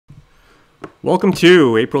Welcome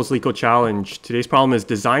to April's Leetcode Challenge. Today's problem is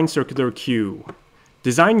design circular queue.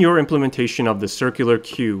 Design your implementation of the circular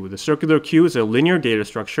queue. The circular queue is a linear data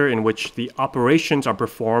structure in which the operations are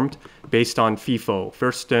performed based on FIFO,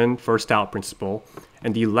 first in, first out principle,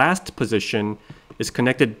 and the last position is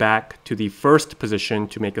connected back to the first position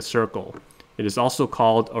to make a circle. It is also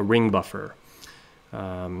called a ring buffer.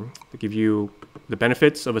 To give you the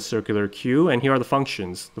benefits of a circular queue, and here are the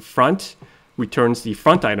functions. The front returns the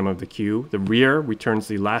front item of the queue. The rear returns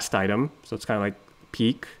the last item, so it's kind of like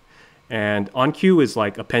peak. And onQueue is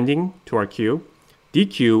like appending to our queue.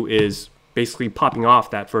 DQ is basically popping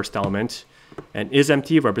off that first element. And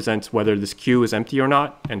isEmpty represents whether this queue is empty or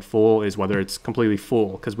not, and full is whether it's completely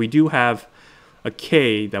full. Because we do have a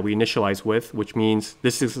k that we initialize with, which means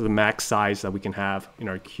this is the max size that we can have in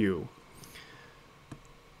our queue.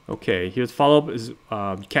 Okay, here's the follow-up is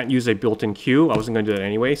you can't use a built-in queue. I wasn't going to do that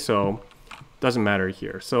anyway, so doesn't matter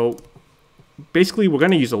here. So basically we're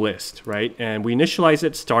going to use a list, right? And we initialize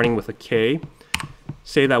it starting with a k.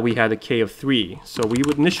 Say that we had a k of 3. So we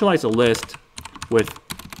would initialize a list with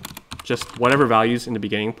just whatever values in the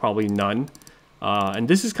beginning, probably none. And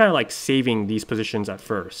this is kind of like saving these positions at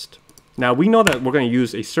first. Now we know that we're going to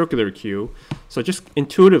use a circular queue. So just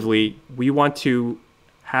intuitively, we want to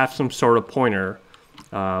have some sort of pointer.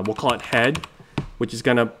 We'll call it head, which is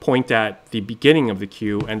going to point at the beginning of the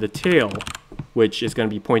queue, and the tail, which is going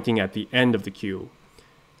to be pointing at the end of the queue.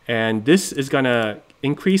 And this is going to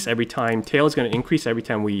increase every time. Tail is going to increase every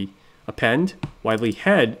time we append, while the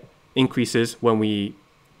head increases when we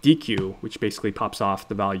dequeue, which basically pops off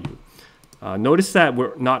the value. Notice that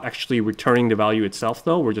we're not actually returning the value itself,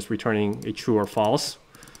 though. We're just returning a true or false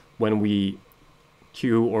when we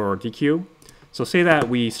queue or dequeue. So say that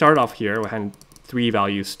we started off here, we had 3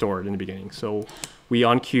 values stored in the beginning. So we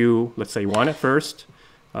onQueue, let's say 1 at first,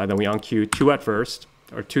 then we onQueue 2 at first,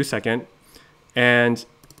 or 2 second. And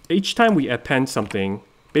each time we append something,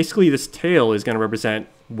 basically this tail is going to represent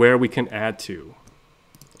where we can add to.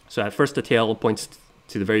 So at first the tail points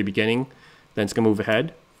to the very beginning, then it's going to move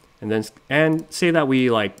ahead. And say that we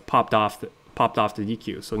like popped off the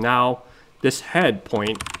dequeue. So now this head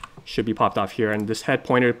point should be popped off here, and this head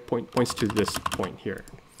pointer points to this point here.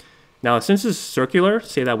 Now, since this is circular,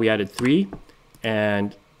 say that we added 3,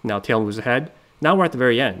 and now tail moves ahead. Now we're at the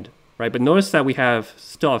very end, right? But notice that we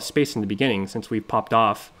still have space in the beginning since we popped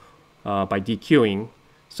off by dequeuing.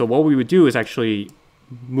 So what we would do is actually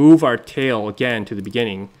move our tail again to the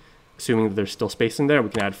beginning, assuming that there's still space in there. We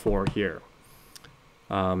can add 4 here.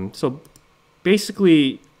 So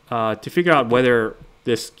basically, to figure out whether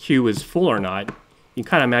this queue is full or not, you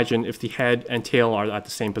kind of imagine if the head and tail are at the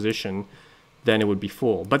same position, then it would be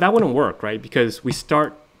full. But that wouldn't work, right? Because we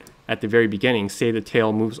start at the very beginning, say the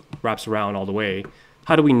tail wraps around all the way.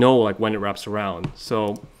 How do we know like when it wraps around?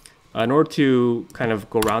 So in order to kind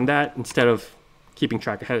of go around that, instead of keeping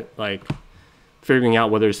track ahead, like figuring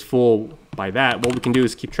out whether it's full by that, what we can do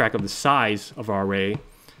is keep track of the size of our array,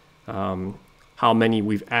 how many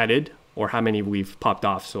we've added or how many we've popped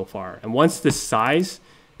off so far. And once this size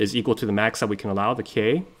is equal to the max that we can allow, the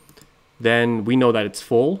k, then we know that it's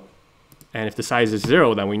full. And if the size is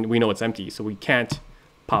 0, then we know it's empty. So we can't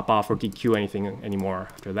pop off or dequeue anything anymore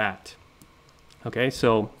after that. Okay,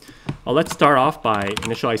 so let's start off by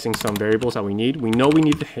initializing some variables that we need. We know we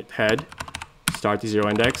need the head, start at the 0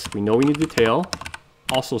 index. We know we need the tail,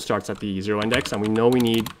 also starts at the 0 index. And we know we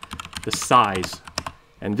need the size.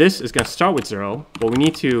 And this is going to start with 0, but we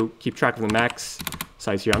need to keep track of the max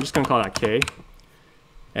size here. I'm just going to call that k.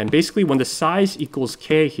 And basically, when the size equals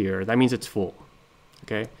k here, that means it's full.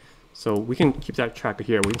 Okay. So we can keep that track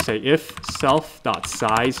here. We can say if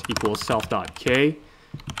self.size equals self.k,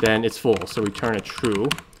 then it's full. So return a true,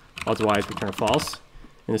 otherwise return a false.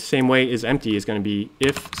 In the same way, isEmpty is going to be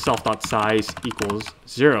if self.size equals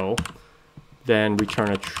 0, then return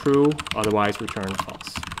a true, otherwise return a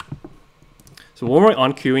false. So when we're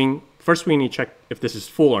onQueuing, first we need to check if this is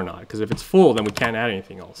full or not, because if it's full, then we can't add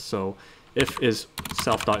anything else. So if is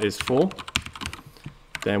self.is full,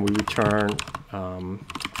 then we return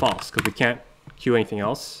false, because we can't queue anything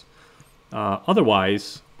else.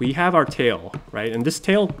 Otherwise, we have our tail, right? And this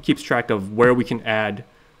tail keeps track of where we can add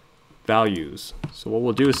values. So what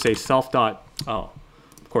we'll do is say of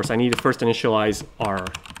course, I need to first initialize our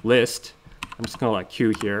list. I'm just going to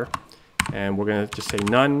queue here. And we're going to just say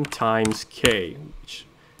none times k, which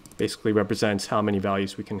basically represents how many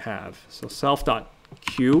values we can have. So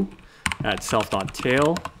self.queue at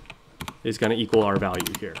self.tail is going to equal our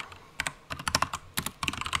value here.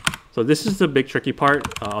 So this is the big tricky part.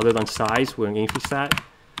 Other than size, we're going to increase that.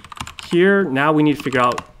 Here, now we need to figure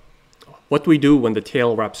out what do we do when the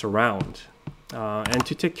tail wraps around. And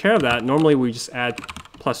to take care of that, normally we just add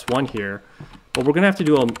 +1 here, but we're going to have to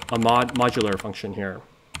do a modular function here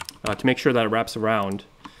to make sure that it wraps around.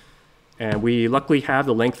 And we luckily have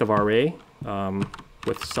the length of our array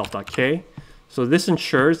with self.k. So this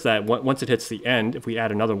ensures that once it hits the end, if we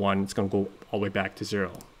add another one, it's going to go all the way back to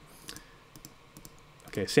 0.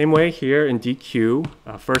 Okay, same way here in DQ.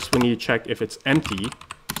 First, we need to check if it's empty.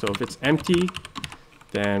 So if it's empty,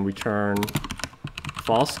 then return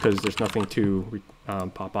false because there's nothing to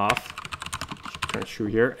pop off. Return true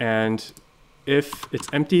here. And if it's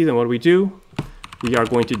empty, then what do? We are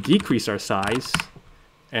going to decrease our size,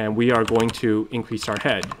 and we are going to increase our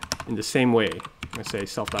head in the same way. I'm going to say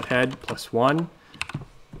self.head +1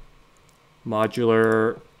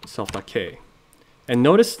 modular self.k. And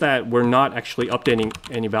notice that we're not actually updating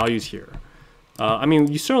any values here. I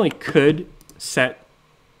mean, you certainly could set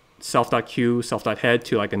self.q, self.head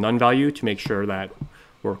to like a none value to make sure that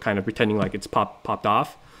we're kind of pretending like it's popped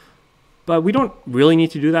off. But we don't really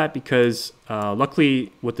need to do that because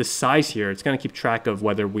luckily with this size here, it's going to keep track of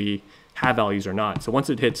whether we have values or not. So once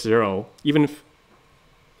it hits 0, even if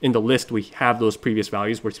in the list we have those previous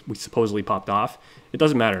values which we supposedly popped off, it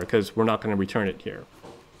doesn't matter because we're not going to return it here.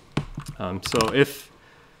 So if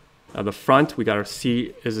the front, we got to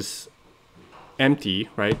see is this empty,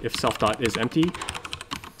 right? If self.dot is empty,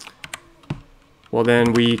 well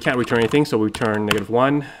then we can't return anything, so we return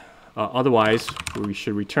 -1. Otherwise, we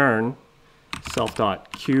should return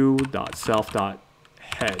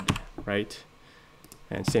self.q.self.head, right?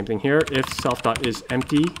 And same thing here. If self.dot is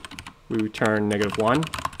empty, we return -1.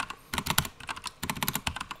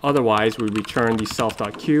 Otherwise, we return the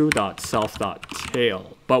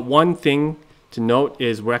self.q.self.tail. But one thing to note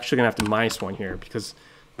is we're actually going to have to -1 here because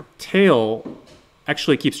tail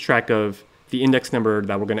actually keeps track of the index number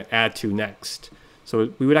that we're going to add to next. So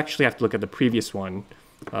we would actually have to look at the previous one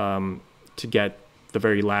to get the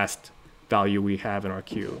very last value we have in our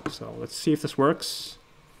queue. So let's see if this works.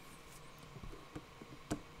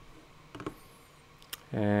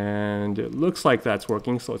 And it looks like that's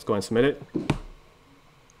working, so let's go and submit it.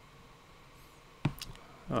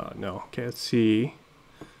 No. Okay, let's see.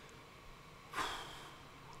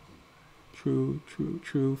 True, true,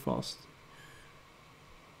 true, false.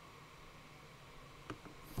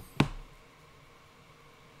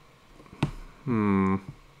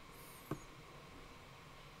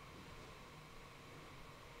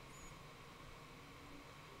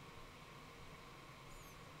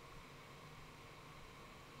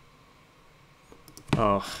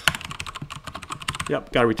 Oh.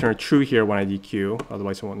 Yep, gotta return true here when I DQ,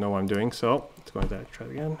 otherwise I won't know what I'm doing. So let's go ahead and try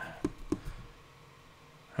it again.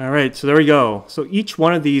 All right, so there we go. So each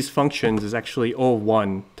one of these functions is actually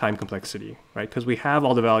O1 time complexity, right? Because we have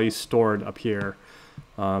all the values stored up here,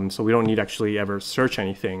 so we don't need to actually ever search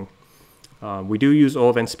anything. We do use O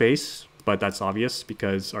of n space, but that's obvious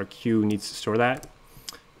because our queue needs to store that.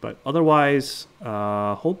 But otherwise,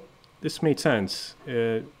 hope this made sense.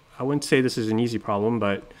 I wouldn't say this is an easy problem,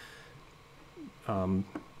 but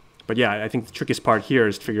yeah, I think the trickiest part here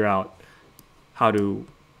is to figure out how to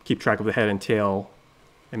keep track of the head and tail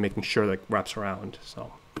and making sure that it wraps around.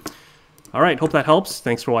 So, all right, hope that helps.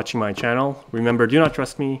 Thanks for watching my channel. Remember, do not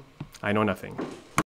trust me. I know nothing.